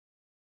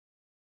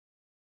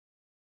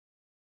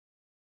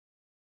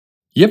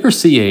You ever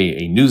see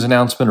a news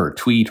announcement or a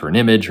tweet or an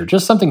image or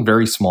just something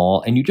very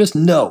small and you just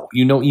know,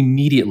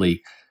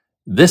 immediately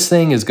this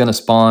thing is going to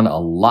spawn a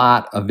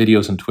lot of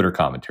videos and Twitter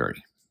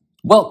commentary?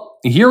 Well,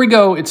 here we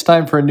go. It's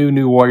time for a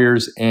new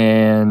Warriors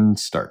and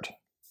start.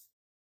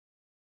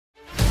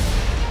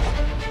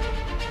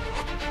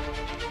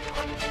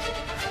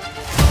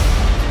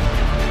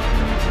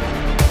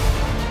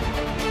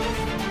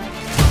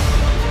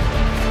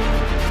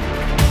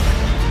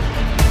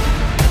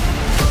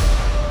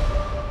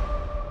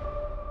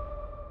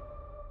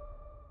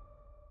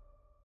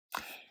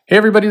 Hey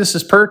everybody, this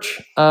is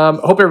Perch.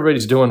 Hope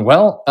everybody's doing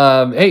well.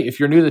 Hey, if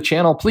you're new to the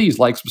channel, please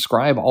like,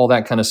 subscribe, all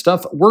that kind of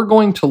stuff. We're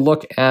going to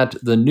look at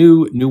the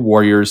new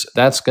Warriors.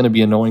 That's going to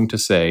be annoying to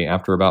say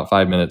after about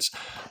 5 minutes,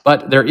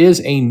 but there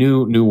is a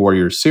new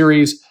Warriors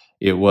series.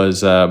 It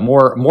was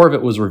more of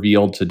it was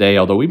revealed today,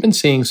 although we've been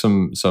seeing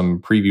some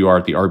preview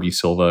art, the RB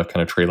Silva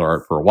kind of trailer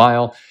art for a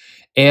while.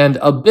 And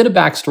a bit of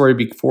backstory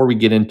before we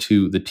get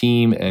into the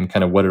team and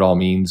kind of what it all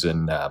means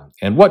and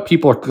what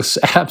people are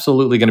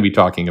absolutely going to be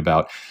talking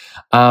about.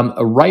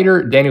 A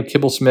writer, Daniel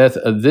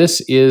Kibblesmith.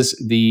 This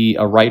is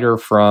a writer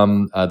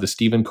from the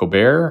Stephen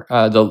Colbert,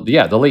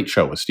 the Late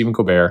Show with Stephen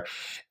Colbert,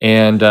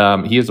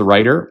 and he is a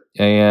writer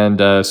and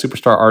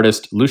superstar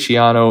artist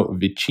Luciano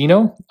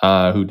Vicino,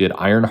 who did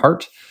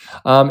Ironheart,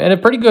 and a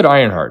pretty good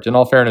Ironheart. In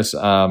all fairness, it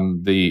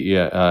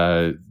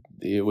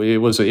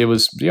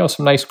was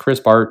some nice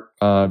crisp art,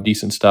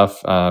 decent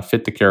stuff,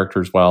 fit the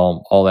characters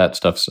well, all that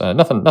stuff's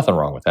nothing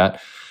wrong with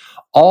that,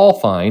 all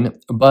fine,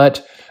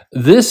 but.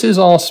 This is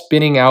all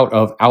spinning out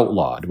of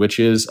Outlawed, which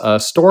is a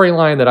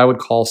storyline that I would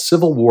call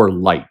Civil War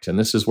light. And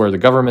this is where the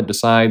government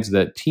decides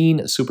that teen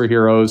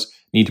superheroes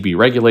need to be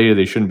regulated.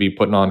 They shouldn't be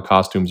putting on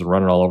costumes and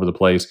running all over the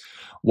place.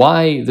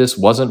 Why this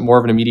wasn't more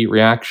of an immediate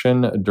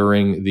reaction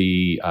during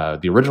the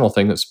original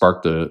thing that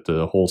sparked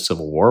the whole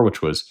Civil War,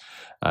 which was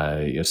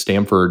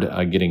Stanford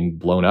getting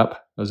blown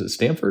up. Was it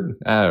Stanford?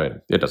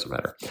 It doesn't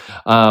matter.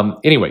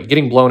 Anyway,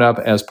 getting blown up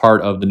as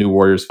part of the New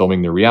Warriors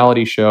filming their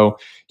reality show.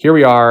 Here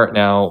we are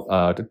now,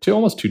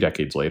 almost 2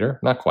 decades later,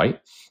 not quite.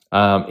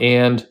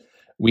 And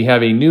we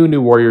have a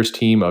new Warriors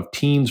team of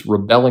teens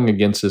rebelling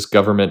against this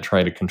government,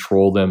 trying to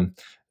control them.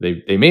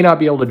 They may not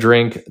be able to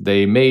drink.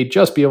 They may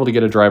just be able to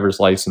get a driver's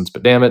license,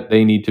 but damn it,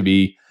 they need to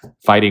be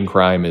fighting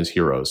crime as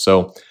heroes.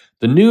 So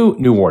the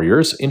new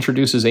Warriors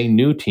introduces a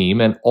new team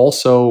and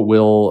also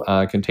will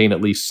contain at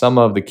least some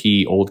of the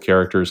key old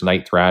characters,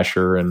 Night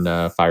Thrasher and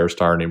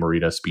Firestar,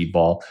 Namorita,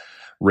 Speedball,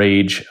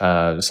 Rage,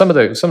 some of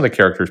the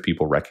characters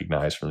people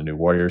recognize from the new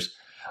Warriors.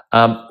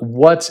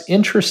 What's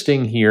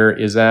interesting here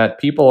is that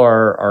people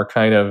are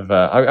kind of,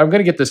 I'm going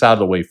to get this out of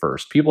the way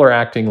first. People are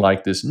acting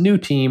like this new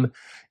team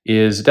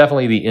is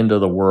definitely the end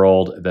of the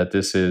world, that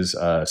this is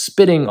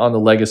spitting on the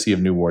legacy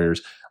of New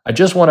Warriors. I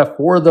just want to,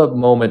 for the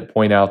moment,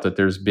 point out that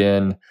there's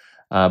been,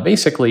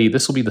 basically,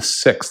 this will be the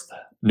 6th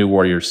New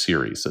Warriors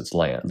series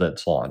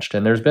that's launched,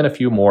 and there's been a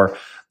few more.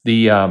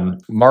 The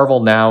Marvel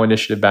Now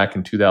initiative back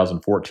in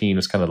 2014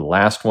 was kind of the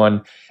last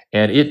one,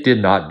 and it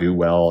did not do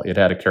well. It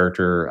had a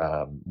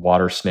character,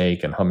 Water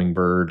Snake and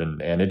Hummingbird, and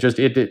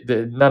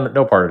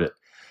no part of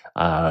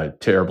it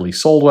terribly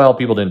sold well.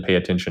 People didn't pay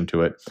attention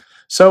to it.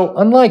 So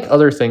unlike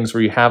other things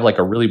where you have like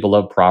a really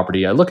beloved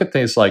property, I look at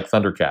things like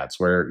Thundercats,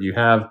 where you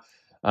have,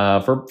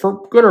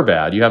 for good or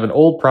bad, you have an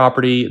old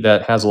property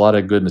that has a lot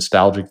of good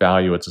nostalgic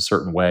value. It's a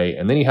certain way.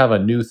 And then you have a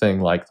new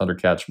thing like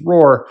Thundercats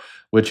Roar,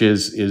 which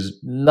is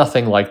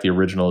nothing like the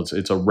original.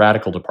 It's a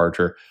radical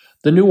departure.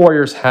 The New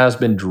Warriors has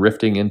been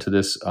drifting into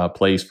this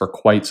place for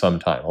quite some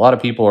time. A lot of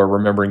people are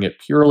remembering it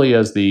purely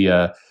as the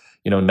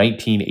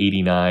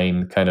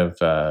 1989 kind of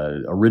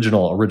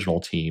original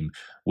team,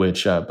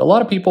 which a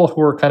lot of people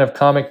who are kind of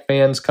comic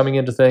fans coming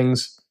into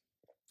things,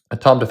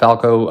 Tom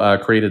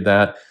DeFalco created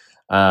that,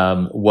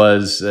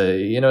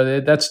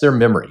 that's their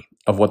memory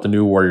of what the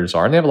New Warriors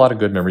are. And they have a lot of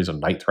good memories of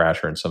Night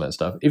Thrasher and some of that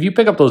stuff. If you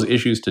pick up those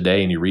issues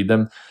today and you read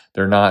them,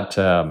 they're not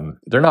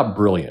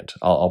brilliant.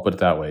 I'll put it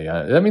that way.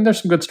 I mean,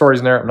 there's some good stories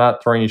in there. I'm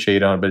not throwing any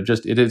shade on it, but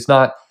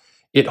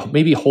it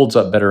maybe holds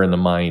up better in the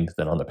mind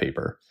than on the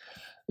paper.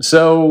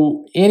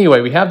 So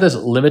anyway, we have this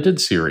limited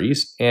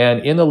series,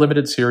 and in the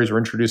limited series, we're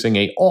introducing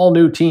a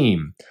all-new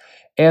team.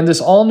 And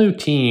this all-new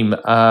team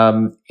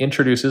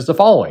introduces the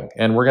following,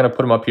 and we're going to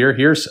put them up here.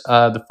 Here's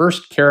the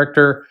first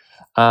character,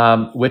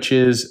 which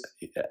is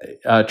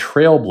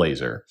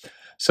Trailblazer.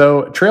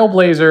 So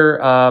Trailblazer,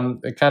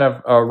 kind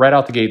of right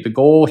out the gate, the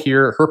goal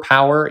here, her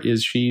power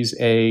is she's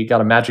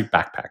got a magic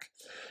backpack.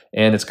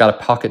 And it's got a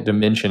pocket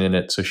dimension in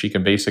it, so she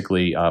can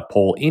basically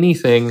pull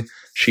anything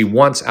she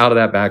wants out of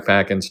that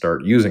backpack and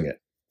start using it.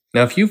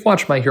 Now, if you've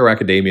watched My Hero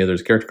Academia,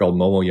 there's a character called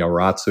Momo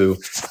Yaoratsu.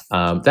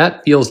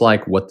 That feels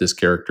like what this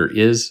character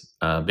is.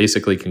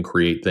 Basically can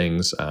create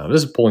things.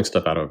 This is pulling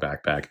stuff out of a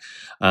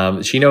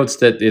backpack. She notes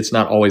that it's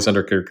not always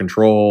under her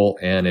control,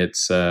 and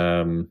it's,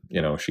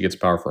 she gets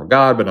power from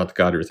God, but not the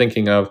God you're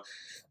thinking of.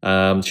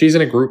 She's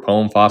in a group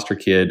home, foster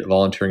kid,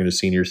 volunteering at a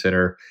senior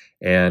center,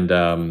 and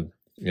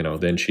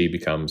then she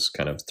becomes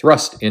kind of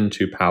thrust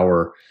into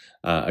power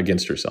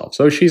against herself.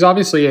 So she's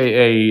obviously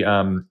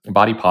a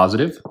body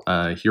positive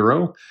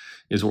hero,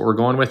 is what we're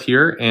going with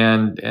here,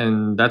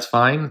 and that's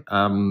fine.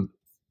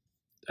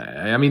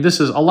 I mean, this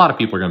is a lot of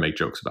people are going to make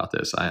jokes about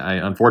this. I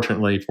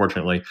unfortunately,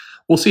 fortunately,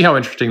 we'll see how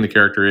interesting the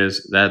character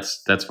is.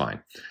 That's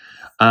fine.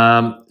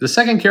 The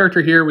second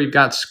character here, we've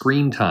got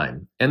screen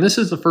time, and this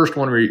is the first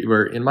one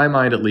where in my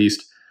mind at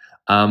least,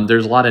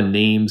 there's a lot of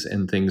names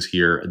and things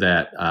here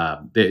that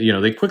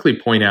they quickly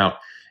point out.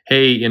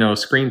 Hey,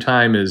 screen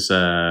time is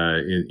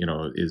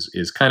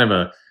kind of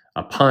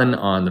a pun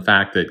on the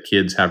fact that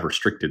kids have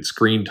restricted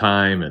screen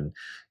time, and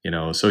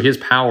so his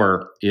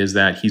power is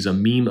that he's a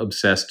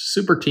meme-obsessed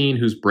super teen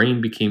whose brain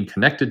became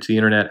connected to the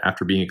internet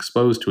after being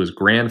exposed to his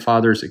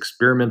grandfather's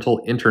experimental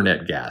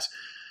internet gas.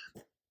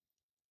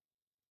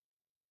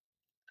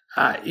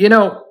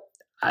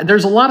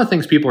 There's a lot of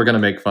things people are going to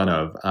make fun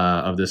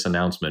of this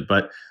announcement,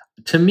 but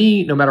to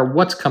me, no matter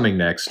what's coming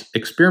next,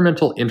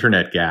 experimental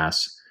internet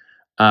gas.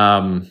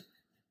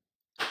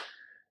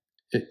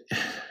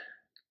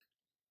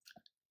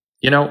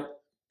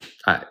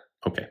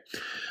 Okay.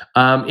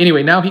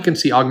 Anyway, now he can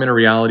see augmented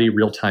reality,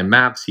 real-time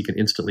maps. He can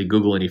instantly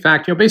Google any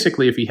fact.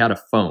 Basically, if he had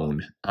a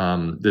phone,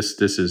 this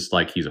is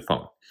like he's a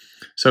phone.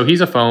 So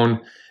he's a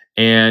phone,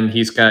 and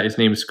he's got his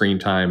name is Screen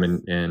Time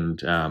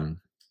and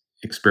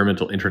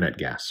experimental internet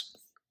gas.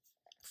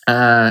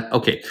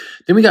 Okay,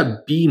 then we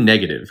got B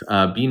negative.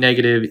 B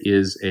negative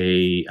is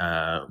a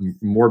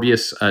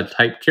Morbius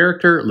type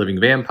character,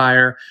 living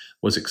vampire,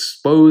 was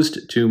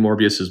exposed to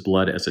Morbius's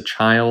blood as a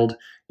child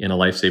in a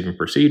life-saving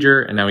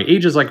procedure, and now he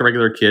ages like a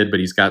regular kid,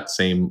 but he's got the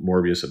same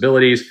Morbius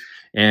abilities,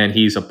 and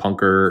he's a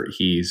punker.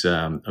 He's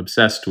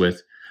obsessed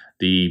with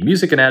the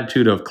music and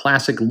attitude of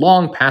classic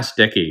long past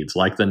decades,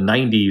 like the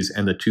 90s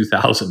and the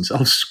 2000s.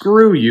 Oh,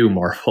 screw you,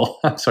 Marvel.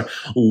 I'm sorry.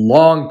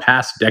 Long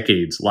past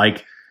decades,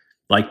 like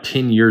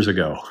 10 years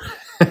ago.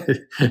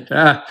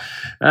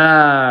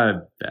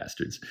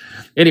 Bastards.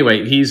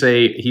 Anyway,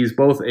 he's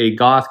both a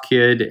goth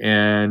kid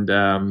and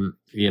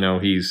he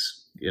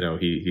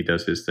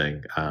does his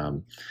thing.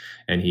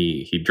 And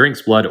he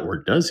drinks blood, or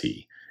does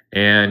he?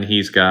 And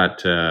he's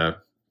got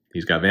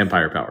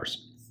vampire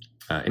powers.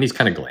 And he's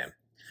kind of glam.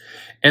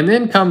 And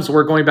then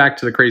we're going back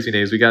to the crazy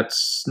days. We got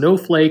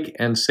Snowflake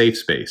and Safe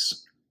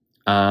Space.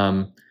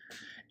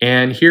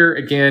 And here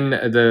again,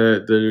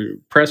 the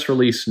press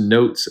release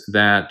notes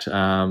that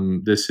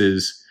this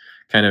is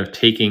kind of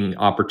taking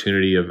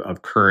opportunity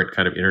of current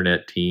kind of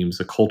internet teams,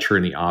 the culture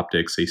and the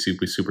optics. They see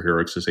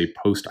superheroes as a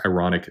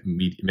post-ironic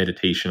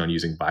meditation on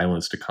using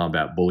violence to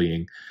combat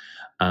bullying.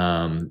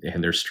 And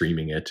they're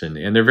streaming it,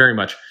 and they're very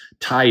much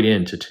tied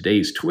into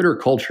today's Twitter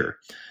culture.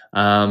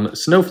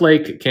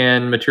 Snowflake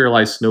can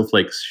materialize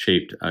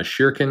snowflake-shaped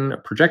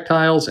shuriken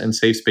projectiles, and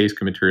Safe Space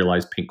can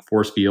materialize pink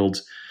force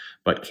fields,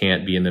 but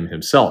can't be in them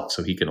himself,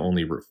 so he can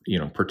only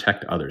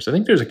protect others. I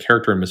think there's a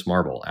character in Miss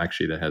Marvel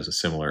actually that has a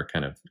similar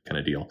kind of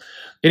deal.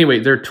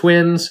 Anyway, they're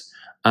twins,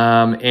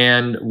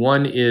 and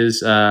one is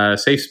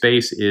Safe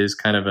Space is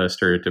kind of a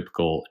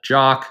stereotypical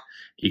jock.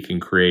 He can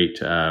create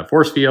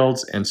force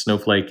fields, and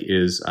Snowflake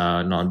is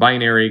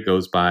non-binary,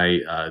 goes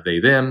by they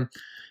them,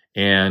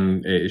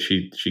 and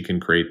she can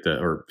create they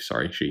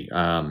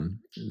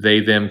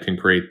them can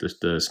create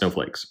the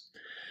snowflakes.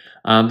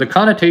 The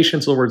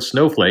connotations of the word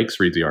snowflakes,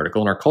 reads the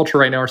article, in our culture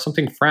right now are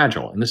something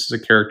fragile, and this is a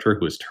character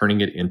who is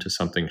turning it into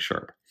something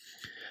sharp.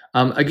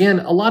 Again,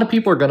 a lot of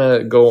people are going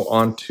to go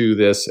onto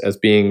this as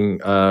being,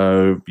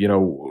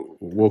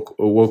 woke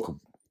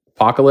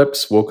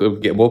apocalypse,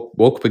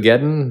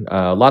 woke-pageddon,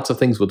 lots of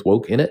things with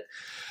woke in it.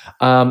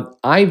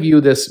 I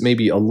view this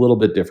maybe a little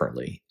bit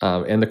differently,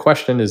 and the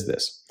question is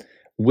this: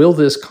 will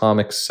this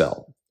comic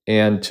sell?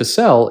 And to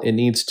sell, it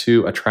needs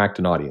to attract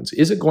an audience.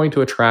 Is it going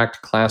to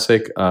attract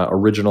classic,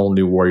 original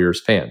New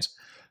Warriors fans?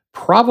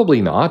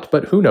 Probably not,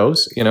 but who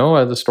knows?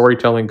 The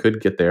storytelling could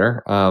get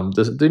there.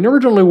 The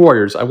original New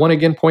Warriors, I want to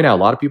again point out,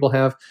 a lot of people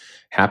have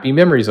happy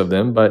memories of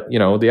them, but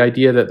the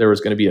idea that there was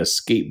going to be a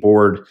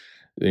skateboard,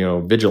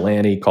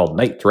 vigilante called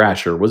Night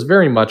Thrasher was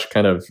very much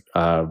kind of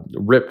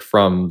ripped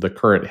from the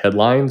current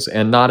headlines,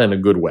 and not in a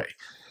good way.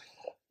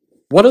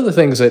 One of the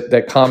things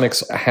that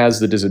comics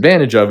has the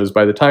disadvantage of is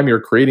by the time you're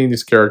creating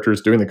these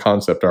characters, doing the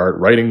concept art,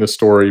 writing the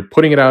story,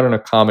 putting it out in a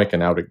comic,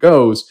 and out it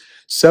goes,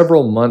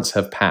 several months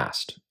have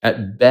passed.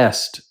 At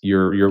best,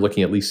 you're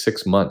looking at least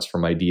 6 months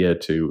from idea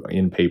to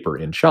in paper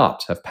in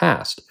shops have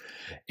passed.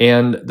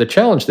 And the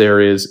challenge there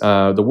is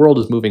the world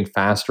is moving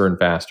faster and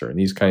faster, and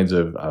these kinds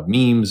of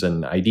memes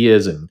and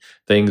ideas and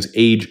things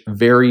age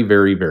very,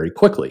 very, very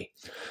quickly.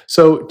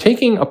 So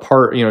taking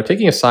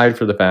aside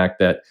for the fact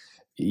that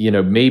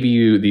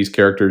maybe these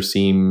characters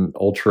seem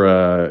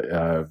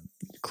ultra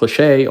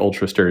cliche,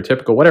 ultra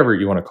stereotypical, whatever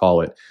you want to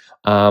call it.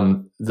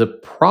 The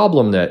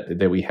problem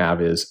that we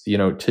have is,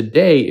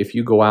 today, if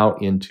you go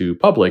out into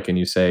public and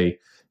you say,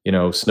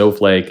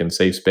 Snowflake and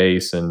Safe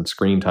Space and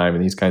Screen Time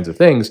and these kinds of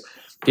things,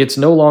 it's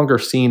no longer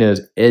seen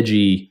as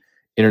edgy,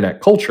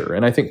 internet culture.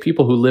 And I think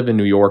people who live in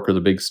New York or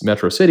the big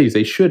metro cities,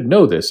 they should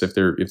know this if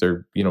they're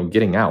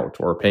getting out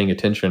or paying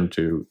attention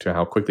to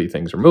how quickly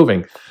things are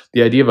moving.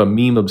 The idea of a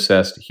meme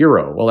obsessed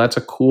hero, well, that's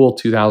a cool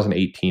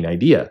 2018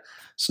 idea.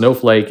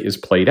 Snowflake is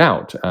played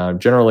out.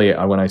 Generally,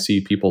 when I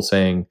see people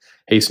saying,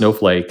 "Hey,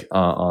 Snowflake,"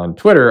 on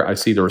Twitter, I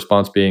see the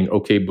response being,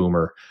 "Okay,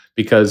 boomer,"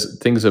 because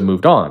things have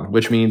moved on,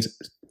 which means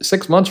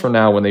 6 months from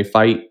now when they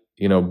fight,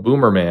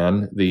 Boomer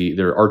Man,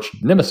 their arch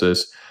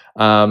nemesis,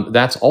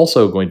 that's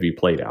also going to be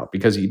played out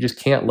because you just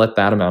can't let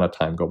that amount of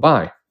time go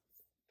by.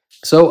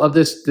 So of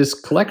this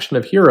collection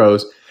of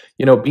heroes,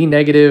 Be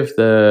Negative,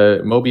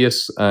 the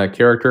Mobius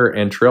character,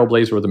 and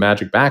Trailblazer with the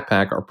Magic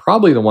Backpack are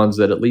probably the ones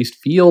that at least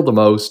feel the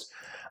most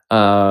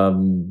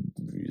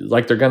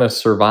like they're going to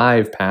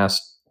survive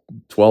past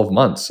 12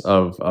 months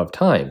of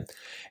time.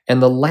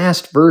 And the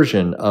last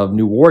version of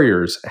New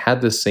Warriors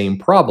had this same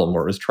problem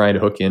where it was trying to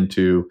hook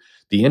into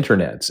the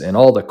internets and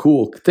all the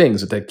cool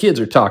things that the kids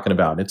are talking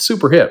about. It's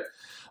super hip.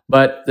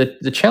 But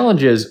the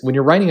challenge is when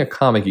you're writing a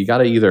comic, you got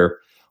to either,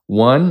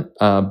 one,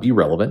 be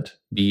relevant,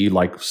 be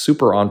like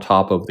super on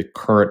top of the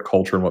current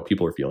culture and what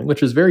people are feeling,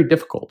 which is very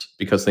difficult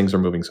because things are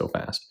moving so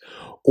fast.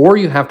 Or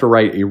you have to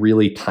write a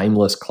really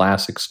timeless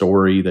classic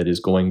story that is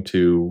going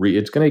to,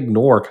 it's going to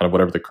ignore kind of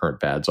whatever the current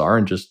fads are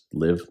and just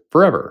live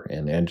forever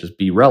and just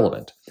be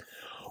relevant.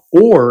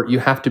 Or you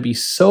have to be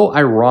so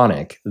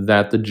ironic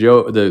that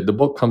the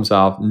book comes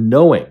off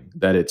knowing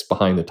that it's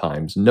behind the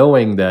times,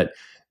 knowing that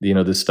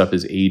this stuff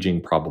is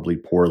aging probably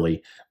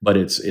poorly, but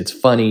it's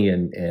funny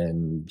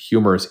and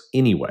humorous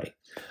anyway.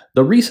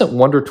 The recent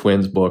Wonder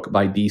Twins book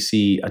by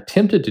DC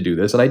attempted to do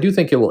this, and I do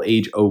think it will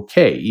age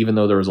okay, even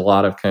though there was a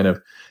lot of a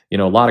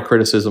lot of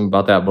criticism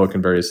about that book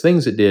and various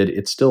things it did.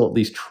 It still at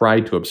least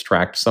tried to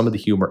abstract some of the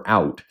humor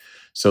out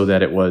so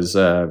that it was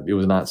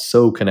not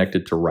so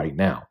connected to right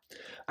now.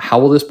 How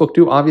will this book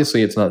do?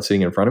 Obviously, it's not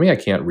sitting in front of me. I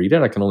can't read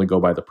it. I can only go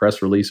by the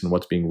press release and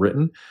what's being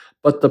written.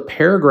 But the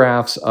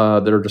paragraphs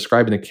that are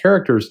describing the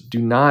characters do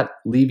not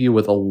leave you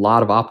with a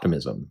lot of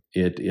optimism.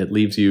 It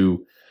leaves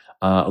you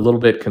a little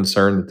bit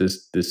concerned that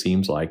this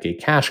seems like a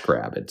cash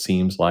grab. It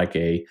seems like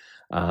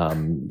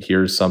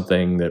here's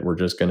something that we're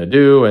just going to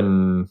do,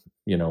 and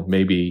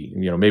maybe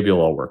it'll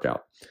all work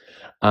out.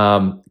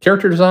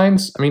 Character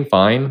designs, I mean,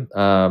 fine.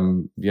 There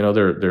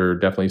are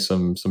definitely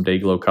some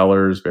day-glow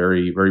colors,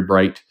 very, very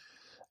bright.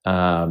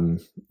 Some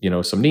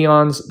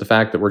neons. The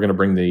fact that we're going to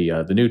bring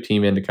the new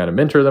team in to kind of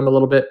mentor them a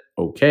little bit,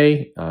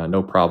 okay,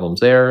 no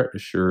problems there,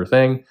 sure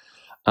thing.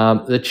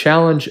 The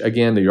challenge,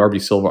 again, the RB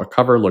Silva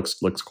cover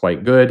looks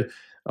quite good.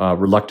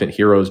 Reluctant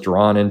heroes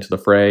drawn into the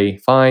fray,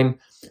 fine.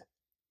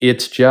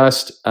 It's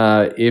just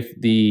will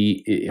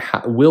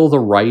the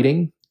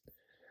writing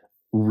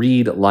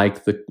read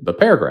like the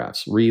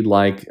paragraphs, read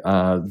like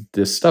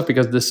this stuff,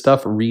 because this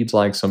stuff reads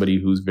like somebody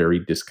who's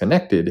very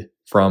disconnected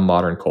from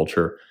modern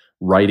culture,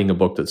 writing a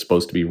book that's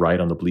supposed to be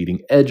right on the bleeding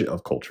edge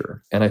of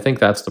culture. And I think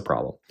that's the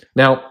problem.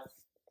 Now,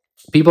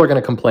 people are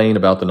going to complain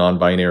about the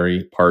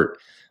non-binary part.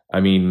 I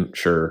mean,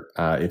 sure,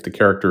 if the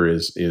character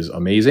is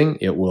amazing,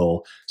 it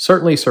will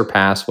certainly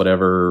surpass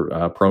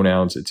whatever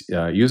pronouns it's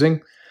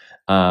using.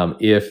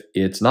 If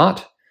it's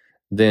not,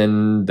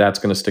 then that's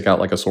going to stick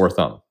out like a sore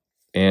thumb,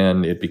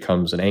 and it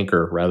becomes an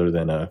anchor rather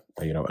than a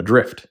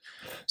drift.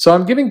 So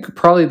I'm giving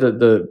probably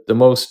the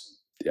most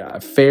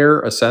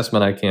fair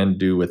assessment I can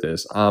do with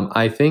this.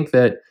 I think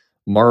that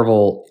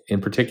Marvel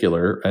in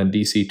particular, and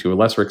DC to a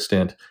lesser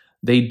extent,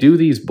 they do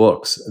these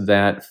books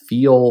that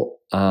feel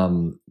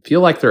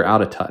like they're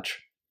out of touch.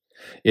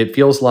 It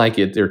feels like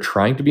they're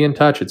trying to be in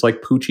touch. It's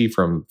like Poochie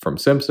from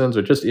Simpsons,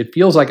 or just it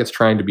feels like it's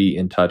trying to be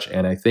in touch.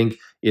 And I think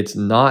it's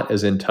not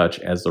as in touch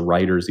as the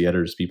writers, the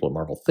editors, people at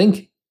Marvel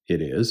think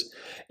it is.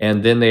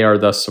 And then they are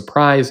thus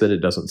surprised that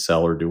it doesn't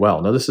sell or do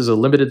well. Now, this is a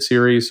limited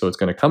series, so it's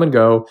going to come and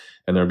go,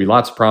 and there'll be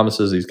lots of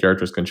promises. These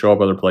characters can show up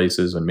other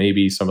places, and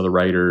maybe some of the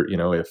writer,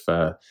 if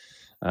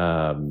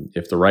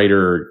the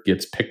writer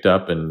gets picked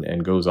up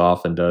and goes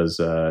off and does,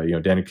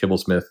 Danny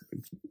Kibblesmith,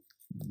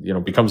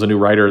 becomes a new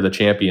writer of the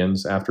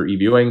Champions after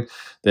e-viewing,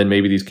 then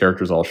maybe these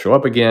characters all show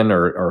up again,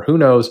 or who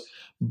knows.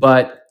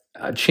 But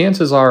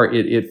chances are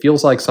it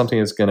feels like something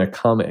that's going to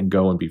come and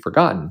go and be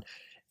forgotten.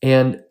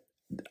 And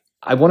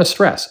I want to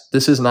stress,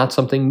 this is not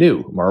something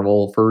new.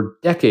 Marvel for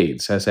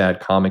decades has had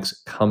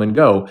comics come and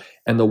go,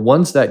 and the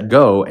ones that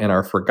go and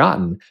are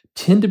forgotten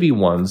tend to be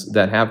ones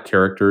that have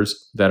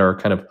characters that are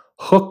kind of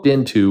hooked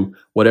into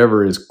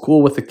whatever is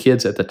cool with the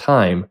kids at the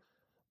time,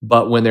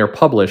 but when they're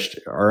published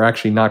are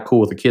actually not cool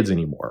with the kids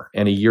anymore.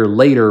 And a year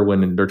later,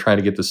 when they're trying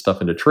to get this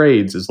stuff into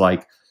trades, is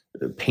like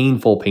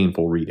painful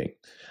reading.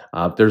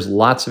 There's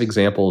lots of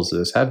examples.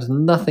 This has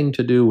nothing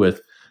to do with,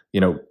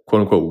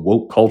 quote unquote,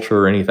 woke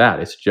culture or any of that.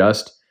 It's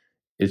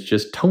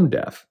just tone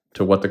deaf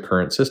to what the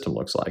current system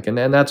looks like. And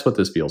that's what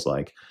this feels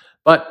like.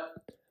 But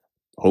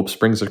hope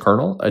springs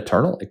eternal,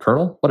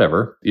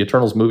 whatever. The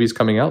Eternals movie's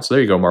coming out. So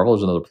there you go, Marvel.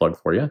 There's another plug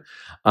for you.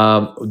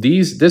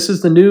 This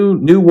is the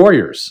new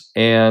Warriors,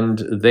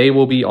 and they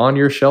will be on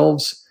your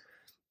shelves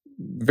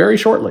very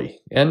shortly,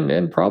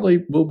 and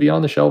probably will be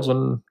on the shelves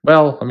when,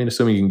 well, I mean,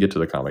 assuming you can get to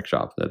the comic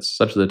shop. That's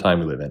such the time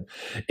we live in.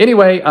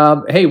 Anyway,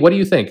 hey, what do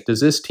you think? Does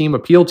this team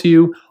appeal to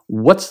you?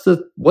 What's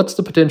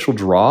the potential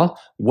draw?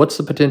 What's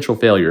the potential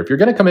failure? If you're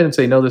going to come in and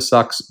say, no, this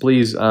sucks,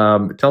 please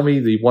tell me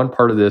the one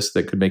part of this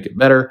that could make it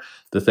better,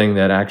 the thing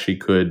that actually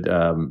could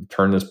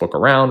turn this book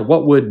around.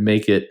 What would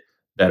make it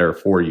better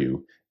for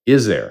you?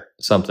 Is there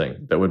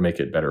something that would make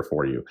it better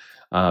for you?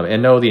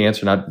 And no, the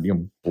answer, not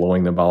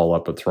blowing the ball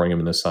up and throwing them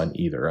in the sun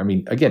either. I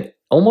mean, again,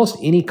 almost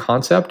any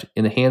concept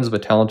in the hands of a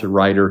talented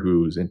writer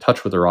who's in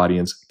touch with their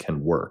audience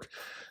can work.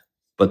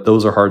 But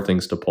those are hard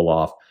things to pull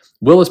off.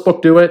 Will this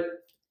book do it?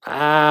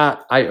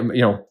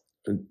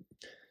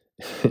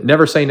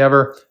 Never say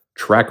never.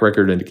 Track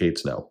record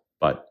indicates no.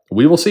 But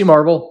we will see,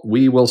 Marvel.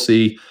 We will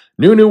see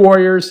New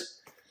Warriors.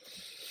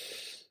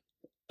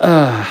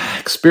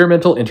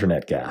 Experimental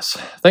internet gas.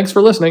 Thanks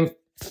for listening.